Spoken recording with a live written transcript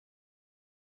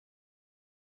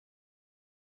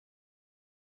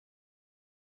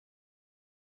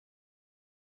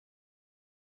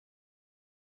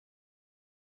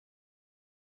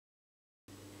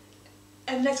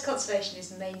unless conservation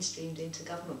is mainstreamed into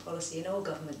government policy in all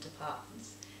government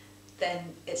departments,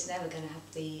 then it's never going to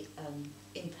have the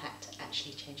impact to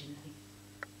actually change anything.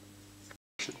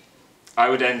 I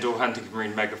would end all hunting for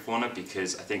marine megafauna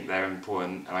because I think they're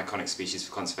important and iconic species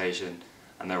for conservation,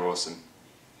 and they're awesome.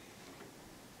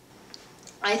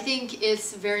 I think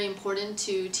it's very important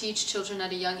to teach children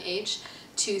at a young age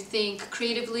to think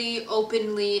creatively,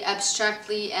 openly,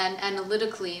 abstractly, and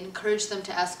analytically, and encourage them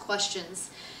to ask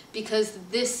questions, because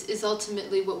this is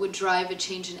ultimately what would drive a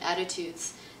change in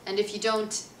attitudes. And if you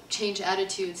don't change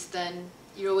attitudes, then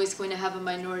you're always going to have a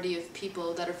minority of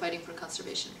people that are fighting for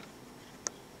conservation.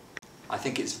 I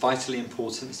think it's vitally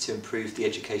important to improve the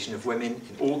education of women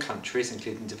in all countries,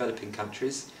 including developing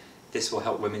countries. This will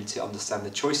help women to understand the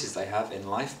choices they have in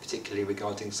life, particularly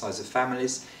regarding the size of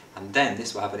families, and then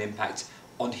this will have an impact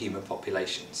on human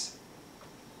populations.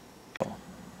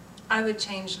 I would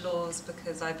change laws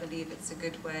because I believe it's a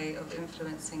good way of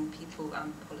influencing people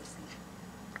and policy.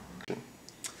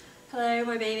 Hello,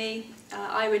 my baby.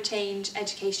 I would change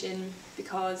education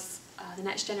because the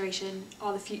next generation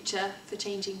are the future for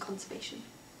changing conservation.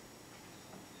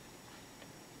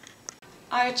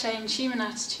 I would change human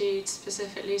attitudes,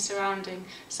 specifically surrounding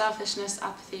selfishness,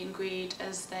 apathy and greed,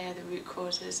 as they are the root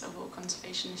causes of all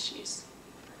conservation issues.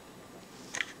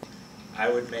 I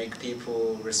would make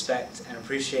people respect and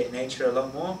appreciate nature a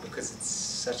lot more because it's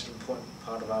such an important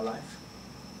part of our life.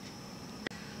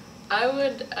 I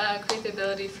would create the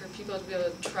ability for people to be able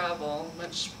to travel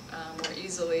much more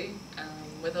easily,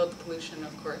 without the pollution,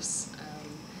 of course.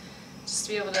 Just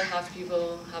to be able to have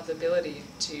people have the ability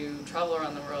to travel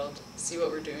around the world, see what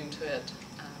we're doing to it,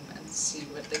 and see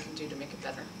what they can do to make it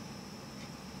better.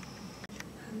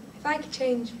 If I could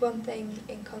change one thing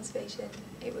in conservation,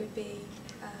 it would be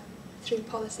through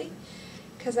policy,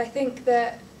 because I think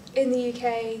that in the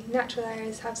UK, natural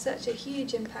areas have such a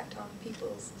huge impact on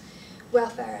people's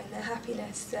welfare and their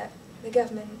happiness that the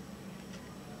government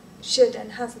should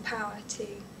and has the power to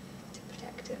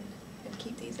protect and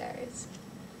keep these areas.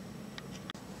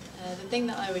 The thing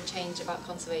that I would change about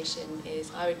conservation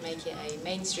is I would make it a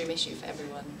mainstream issue for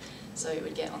everyone, so it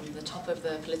would get on the top of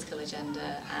the political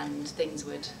agenda and things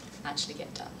would actually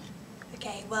get done.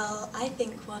 Okay, well, I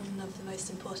think one of the most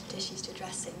important issues to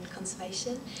address in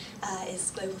conservation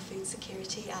is global food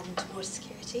security and water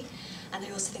security, and I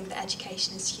also think that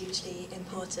education is hugely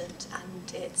important,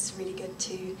 and it's really good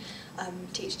to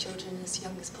teach children as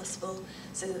young as possible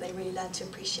so that they really learn to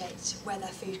appreciate where their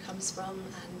food comes from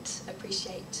and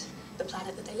appreciate the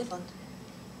planet that they live on.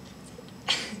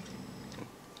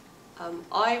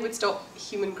 I would stop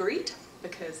human greed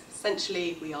because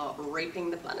essentially we are raping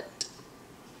the planet.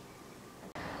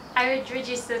 I would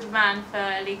reduce the demand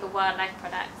for illegal wildlife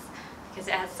products because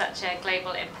it has such a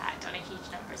global impact on a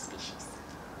huge number of species.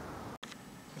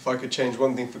 If I could change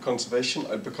one thing for conservation,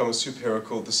 I'd become a superhero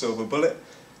called the Silver Bullet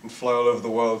and fly all over the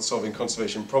world solving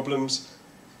conservation problems,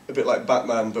 a bit like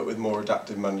Batman but with more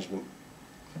adaptive management.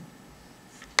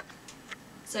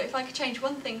 So if I could change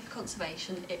one thing for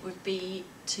conservation, it would be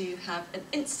to have an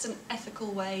instant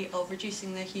ethical way of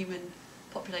reducing the human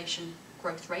population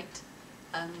growth rate.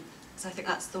 So I think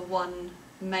that's the one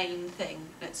main thing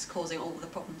that's causing all the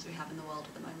problems we have in the world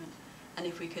at the moment. And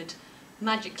if we could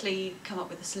magically come up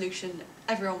with a solution that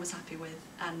everyone was happy with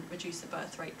and reduce the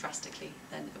birth rate drastically,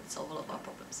 then it would solve a lot of our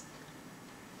problems.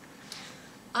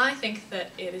 I think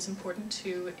that it is important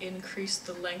to increase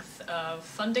the length of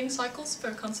funding cycles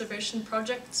for conservation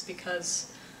projects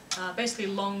because basically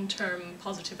long-term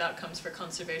positive outcomes for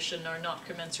conservation are not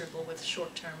commensurable with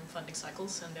short-term funding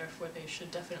cycles, and therefore they should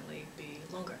definitely be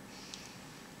longer.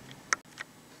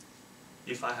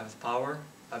 If I have power,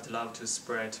 I'd love to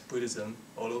spread Buddhism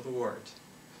all over the world,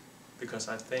 because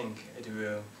I think it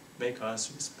will make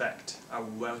us respect our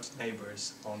world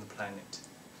neighbors on the planet.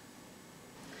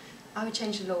 I would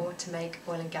change the law to make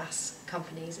oil and gas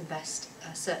companies invest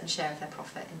a certain share of their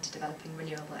profit into developing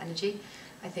renewable energy.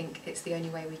 I think it's the only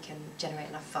way we can generate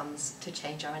enough funds to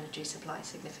change our energy supply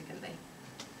significantly.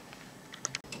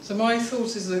 So my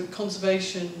thought is that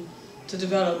conservation to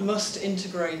develop must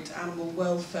integrate animal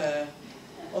welfare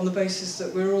on the basis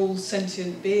that we're all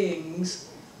sentient beings,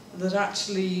 that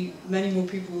actually many more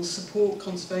people will support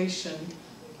conservation,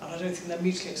 and I don't think they're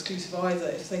mutually exclusive either,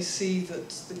 if they see that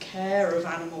the care of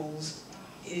animals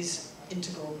is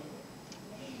integral.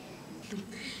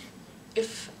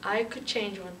 If I could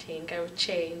change one thing, I would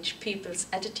change people's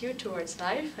attitude towards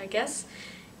life, I guess,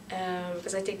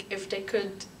 because I think if they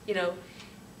could,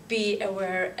 be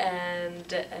aware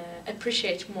and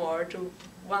appreciate more the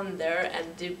wonder and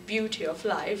the beauty of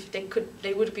life,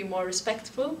 they would be more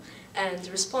respectful and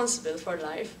responsible for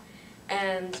life,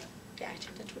 and the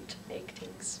action that would make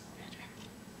things better.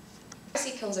 I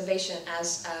see conservation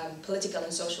as a political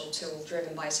and social tool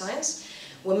driven by science,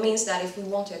 what means that if we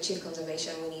want to achieve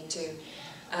conservation, we need to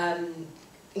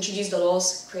introduce the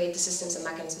laws, create the systems and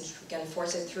mechanisms which we can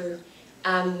enforce it through.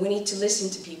 We need to listen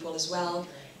to people as well.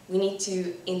 We need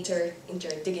to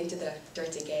dig into the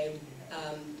dirty game,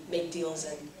 make deals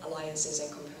and alliances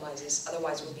and compromises.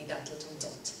 Otherwise, we'll be that little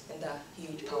dot in the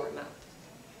huge power map.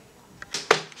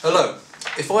 Hello.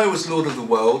 If I was Lord of the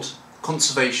World,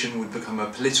 conservation would become a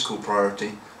political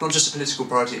priority. Not just a political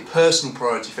priority, a personal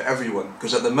priority for everyone.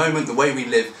 Because at the moment, the way we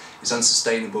live is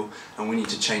unsustainable and we need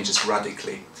to change this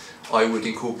radically. I would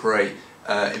incorporate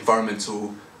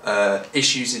environmental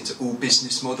issues into all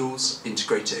business models,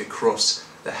 integrate it across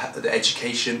the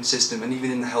education system and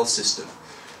even in the health system.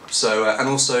 So, and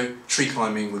also tree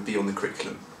climbing would be on the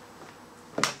curriculum.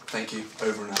 Thank you.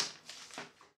 Over and out.